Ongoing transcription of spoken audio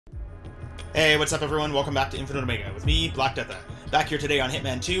Hey, what's up everyone? Welcome back to Infinite Omega with me, Black Deatha. Back here today on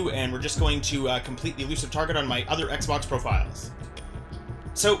Hitman 2, and we're just going to complete the Elusive Target on my other Xbox profiles.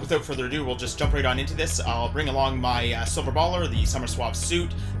 So, without further ado, we'll just jump right on into this. I'll bring along my Silver Baller, the Summer Suave suit,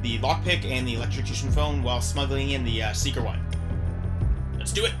 the lockpick, and the electrocution phone while smuggling in the Seeker one.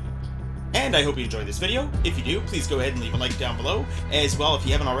 Let's do it! And I hope you enjoyed this video. If you do, please go ahead and leave a like down below. As well, if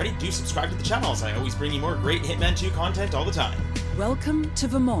you haven't already, do subscribe to the channel, as I always bring you more great Hitman 2 content all the time. Welcome to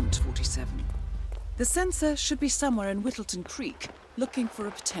Vermont, 47. The Censor should be somewhere in Whittleton Creek, looking for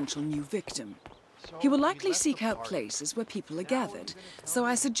a potential new victim. He will likely seek out places where people are gathered, so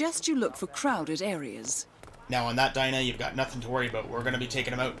I suggest you look for crowded areas. Now on that, Dinah, you've got nothing to worry about. We're going to be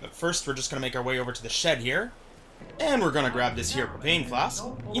taking him out, but first we're just going to make our way over to the shed here. And we're going to grab this here propane flask.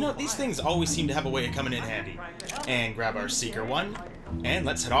 You know, these things always seem to have a way of coming in handy. And grab our Seeker one, and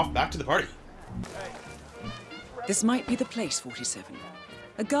let's head off back to the party. This might be the place, 47.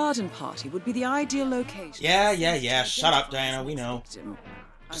 A garden party would be the ideal location. Yeah, shut up, Diana, we know.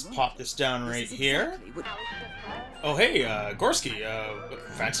 Just pop this down right here. Oh, hey, Gorski,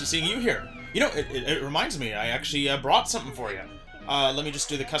 fancy seeing you here. You know, it reminds me, I actually brought something for you. Let me just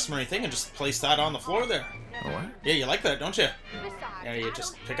do the customary thing and just place that on the floor there. Oh, what? Yeah, you like that, don't you? Yeah, you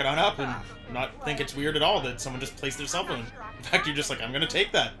just pick it on up and not think it's weird at all that someone just placed their cell phone. In fact, you're just like, I'm gonna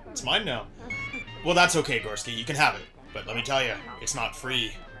take that. It's mine now. Well, that's okay, Gorski, you can have it. But let me tell you, it's not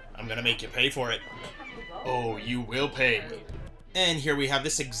free. I'm gonna make you pay for it. Oh, you will pay. And here we have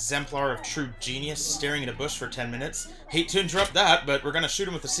this exemplar of true genius staring at a bush for 10 minutes. Hate to interrupt that, but we're gonna shoot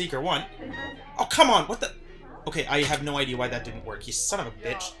him with the Seeker one. Oh, come on, what the... Okay, I have no idea why that didn't work, you son of a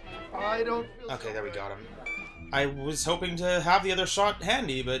bitch. Okay, there we got him. I was hoping to have the other shot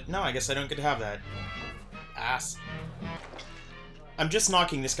handy, but no, I guess I don't get to have that. Ass. I'm just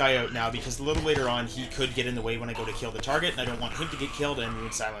knocking this guy out now because a little later on he could get in the way when I go to kill the target, and I don't want him to get killed and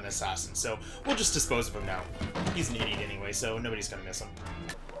wound silent assassin, so we'll just dispose of him now. He's an idiot anyway, so nobody's gonna miss him.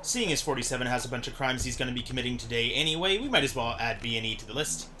 Seeing as 47 has a bunch of crimes he's gonna be committing today anyway, we might as well add B&E to the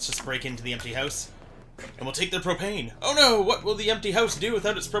list. Let's just break into the empty house. And we'll take their propane. Oh no, what will the empty house do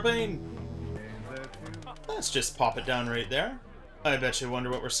without its propane? Let's just pop it down right there. I bet you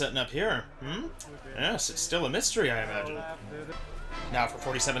wonder what we're setting up here, Yes, it's still a mystery, I imagine. Now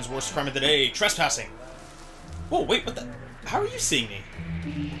for 47's worst crime of the day, trespassing. Whoa, wait, what the... How are you seeing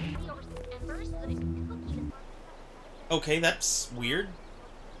me? Okay, that's weird.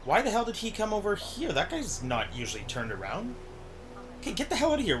 Why the hell did he come over here? That guy's not usually turned around. Okay, get the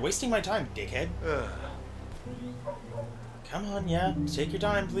hell out of here, wasting my time, dickhead. Come on, yeah, take your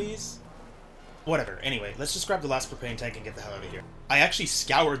time, please. Whatever, anyway, let's just grab the last propane tank and get the hell out of here. I actually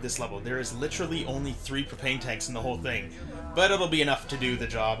scoured this level. There is literally only 3 propane tanks in the whole thing. But it'll be enough to do the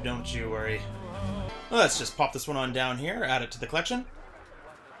job, don't you worry. Well, let's just pop this one on down here, add it to the collection.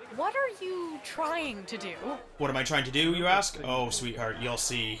 What are you trying to do? What am I trying to do, you ask? Oh, sweetheart, you'll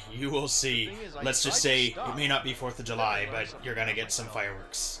see. You will see. Let's just say, it may not be 4th of July, but you're gonna get some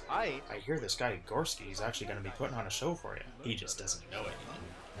fireworks. I hear this guy, Gorski, is actually gonna be putting on a show for you. He just doesn't know it.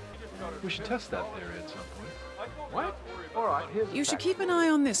 We should test that theory at some point. What? Alright, here's You should keep an eye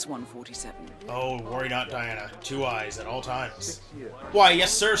on this one, 47. Oh, worry not, Diana. 2 eyes at all times. Why,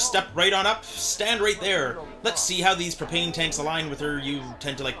 yes, sir. Step right on up. Stand right there. Let's see how these propane tanks align with where you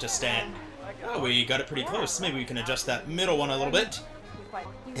tend to like to stand. Oh, we got it pretty close. Maybe we can adjust that middle one a little bit.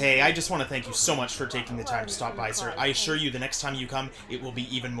 Hey, I just want to thank you so much for taking the time to stop by, sir. I assure you the next time you come, it will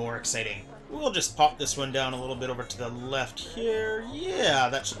be even more exciting. We'll just pop this one down a little bit over to the left here. Yeah,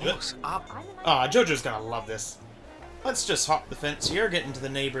 that should do it. Ah, Jojo's gonna love this. Let's just hop the fence here, get into the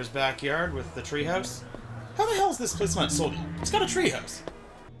neighbor's backyard with the treehouse. How the hell is this place not sold yet? It's got a treehouse.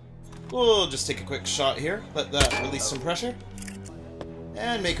 We'll just take a quick shot here, let that release some pressure,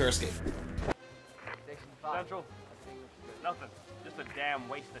 and make our escape. Central? Nothing. Just a damn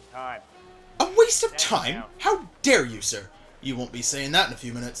waste of time. A waste of time? How dare you, sir? You won't be saying that in a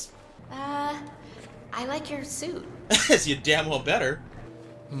few minutes. I like your suit. As you damn well better.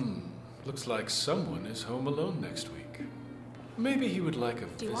 Looks like someone is home alone next week. Maybe he would like a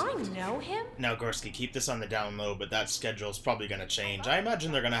visit. Do I know him? Now, Gorski, keep this on the down low, but that schedule's probably going to change. I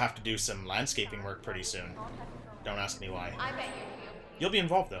imagine they're going to have to do some landscaping work pretty soon. Don't ask me why. I bet You'll be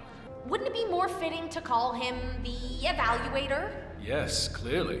involved, though. Wouldn't it be more fitting to call him the evaluator? Yes,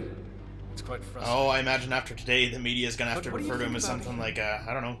 clearly. It's quite frustrating. Oh, I imagine after today, the media is going to have to refer to him as something like, I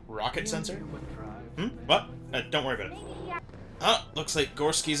don't know, rocket sensor? What? Don't worry about it. Looks like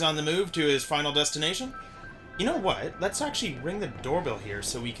Gorski's on the move to his final destination. You know what? Let's actually ring the doorbell here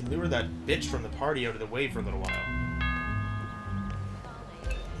so we can lure that bitch from the party out of the way for a little while.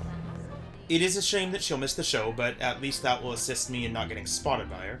 It is a shame that she'll miss the show, but at least that will assist me in not getting spotted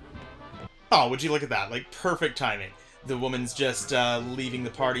by her. Oh, would you look at that? Like, perfect timing. The woman's just leaving the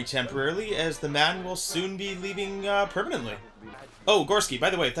party temporarily, as the man will soon be leaving permanently. Oh, Gorski, by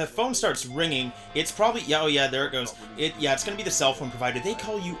the way, if that phone starts ringing, it's probably... Yeah, oh yeah, there it goes. Yeah, it's gonna be the cell phone provider. They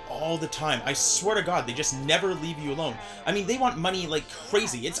call you all the time. I swear to God, they just never leave you alone. I mean, they want money like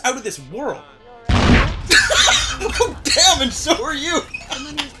crazy. It's out of this world. Oh, damn, and so are you!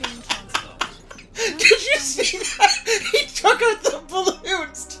 Did you see that? He took out the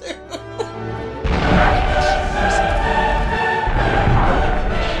balloons, too!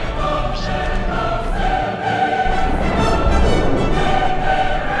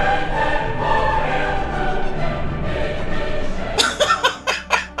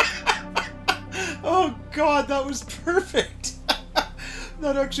 Oh god, that was perfect!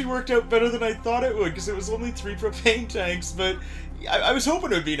 That actually worked out better than I thought it would, because it was only 3 propane tanks, but I was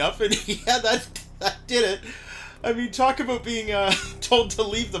hoping it would be enough, and yeah, that did it. I mean, talk about being told to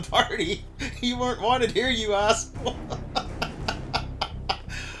leave the party. You weren't wanted here, you asshole.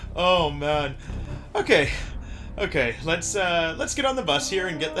 Oh man. Okay, let's get on the bus here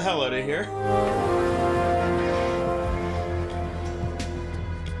and get the hell out of here.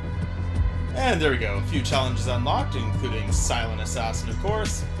 And there we go, a few challenges unlocked, including Silent Assassin, of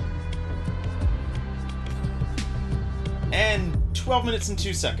course. And 12 minutes and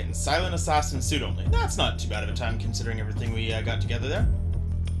 2 seconds, Silent Assassin suit only. That's not too bad of a time considering everything we got together there.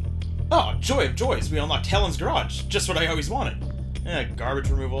 Oh, joy of joys, we unlocked Helen's garage, just what I always wanted.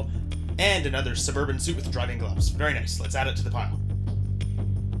 Garbage removal, and another suburban suit with driving gloves. Very nice, let's add it to the pile.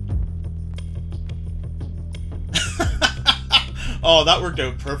 Oh, that worked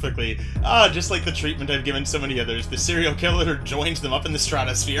out perfectly. Just like the treatment I've given so many others. The serial killer joins them up in the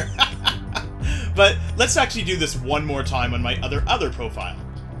stratosphere. But let's actually do this one more time on my other profile.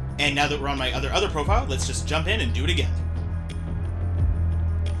 And now that we're on my other profile, let's just jump in and do it again.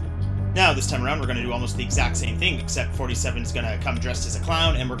 Now, this time around, we're going to do almost the exact same thing, except 47's going to come dressed as a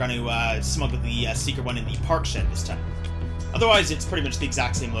clown, and we're going to smuggle the Seeker one in the park shed this time. Otherwise, it's pretty much the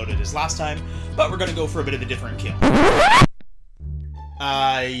exact same loaded as last time, but we're going to go for a bit of a different kill.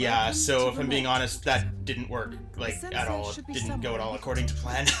 Yeah, so if I'm being honest, that didn't work, like, at all. It didn't go at all according to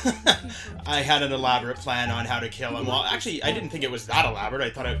plan. I had an elaborate plan on how to kill him. Well, actually, I didn't think it was that elaborate.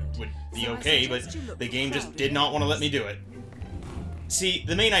 I thought it would be okay, but the game just did not want to let me do it. See,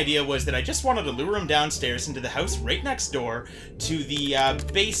 the main idea was that I just wanted to lure him downstairs into the house right next door to the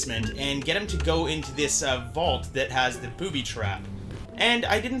basement and get him to go into this vault that has the booby trap. And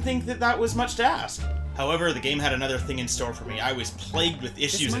I didn't think that that was much to ask. However, the game had another thing in store for me. I was plagued with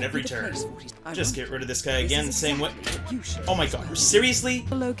issues at every turn. Just get rid of this guy again the same way. Oh my god, seriously?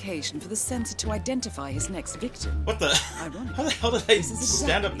 A location for the Censor to identify his next victim. What the? How the hell did I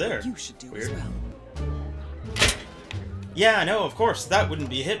stand up there? You should do Weird. as well. Yeah, no, of course, that wouldn't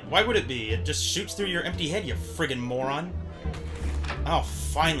be a hit. Why would it be? It just shoots through your empty head, you friggin' moron. Oh,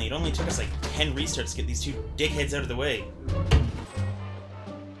 finally, it only took us like 10 restarts to get these two dickheads out of the way.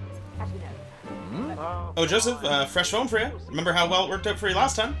 Oh, Joseph, fresh phone for you. Remember how well it worked out for you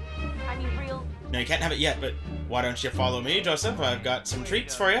last time? No, you can't have it yet, but why don't you follow me, Joseph? I've got some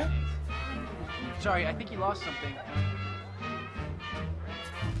treats for you. Sorry, I think you lost something.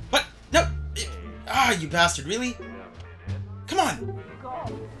 What? No! Ah, you bastard, really? Come on!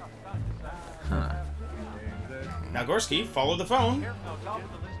 Huh. Now, Gorski, follow the phone.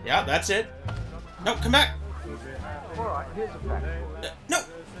 Yeah, that's it. No, come back! No!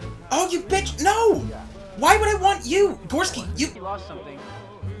 Oh, you bitch! No! Why would I want you? Gorski, you lost something.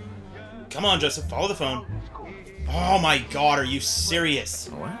 Come on, Joseph, follow the phone. Oh my god, are you serious?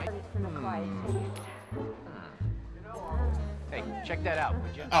 What? Hey, check that out,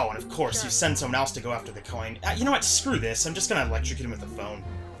 would you? Oh, and of course, you send someone else to go after the coin. You know what? Screw this. I'm just gonna electrocute him with the phone.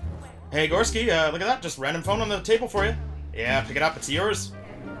 Hey, Gorski, look at that. Just random phone on the table for you. Yeah, pick it up. It's yours.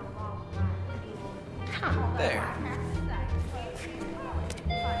 There.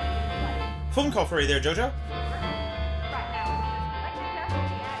 Phone call for you there, Jojo.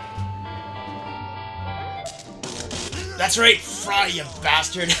 That's right, fry, you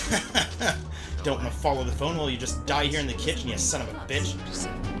bastard. Don't want to follow the phone while you just die here in the kitchen, you son of a bitch.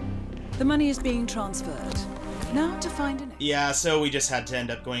 The money is being transferred. Now to find an... Yeah, so we just had to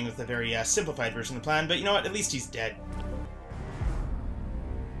end up going with a very simplified version of the plan, but you know what? At least he's dead.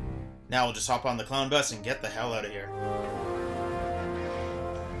 Now we'll just hop on the clown bus and get the hell out of here.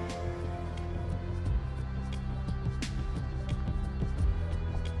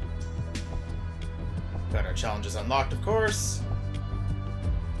 Got our challenges unlocked, of course.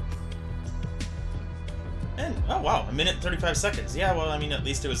 And, oh wow, 1 minute 35 seconds. Yeah, well, I mean, at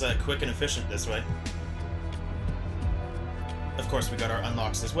least it was quick and efficient this way. Of course, we got our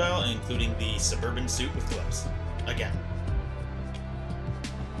unlocks as well, including the suburban suit with gloves. Again.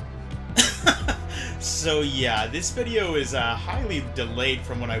 So yeah, this video is highly delayed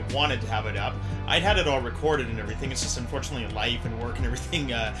from when I wanted to have it up. I'd had it all recorded and everything, it's just unfortunately life and work and everything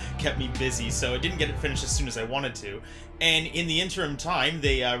kept me busy, so I didn't get it finished as soon as I wanted to. And in the interim time,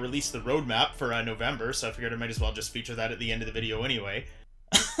 they released the roadmap for November, so I figured I might as well just feature that at the end of the video anyway.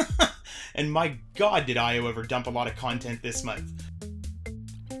 And my god, did IO ever dump a lot of content this month.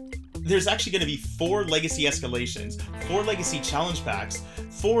 There's actually going to be 4 legacy escalations, 4 legacy challenge packs,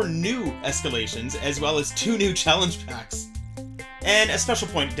 4 new escalations, as well as 2 new challenge packs. And a special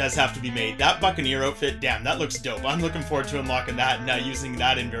point does have to be made. That Buccaneer outfit, damn, that looks dope. I'm looking forward to unlocking that and using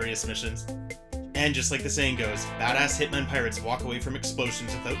that in various missions. And just like the saying goes, badass Hitman pirates walk away from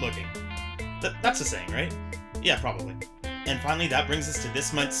explosions without looking. That's a saying, right? Yeah, probably. And finally, that brings us to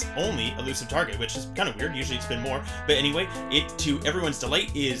this month's only Elusive Target, which is kind of weird. Usually it's been more. But anyway, it, to everyone's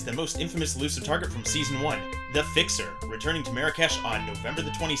delight, is the most infamous Elusive Target from Season 1, the Fixer, returning to Marrakesh on November the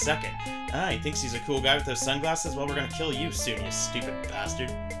 22nd. Ah, he thinks he's a cool guy with those sunglasses? Well, we're gonna kill you soon, you stupid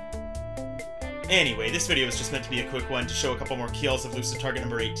bastard. Anyway, this video was just meant to be a quick one to show a couple more kills of Elusive Target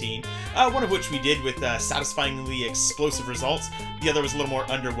number 18, one of which we did with satisfyingly explosive results. The other was a little more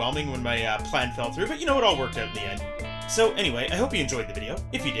underwhelming when my plan fell through, but you know, it all worked out in the end. So anyway, I hope you enjoyed the video.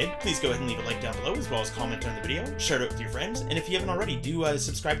 If you did, please go ahead and leave a like down below, as well as comment on the video, share it out with your friends, and if you haven't already, do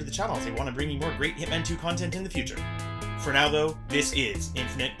subscribe to the channel if you want to bring you more great Hitman 2 content in the future. For now though, this is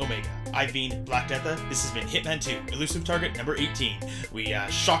Infinite Omega. I've been Black Deatha, this has been Hitman 2, Elusive Target number 18. We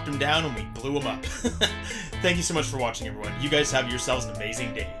shocked him down and we blew him up. Thank you so much for watching, everyone. You guys have yourselves an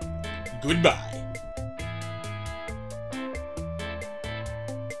amazing day. Goodbye.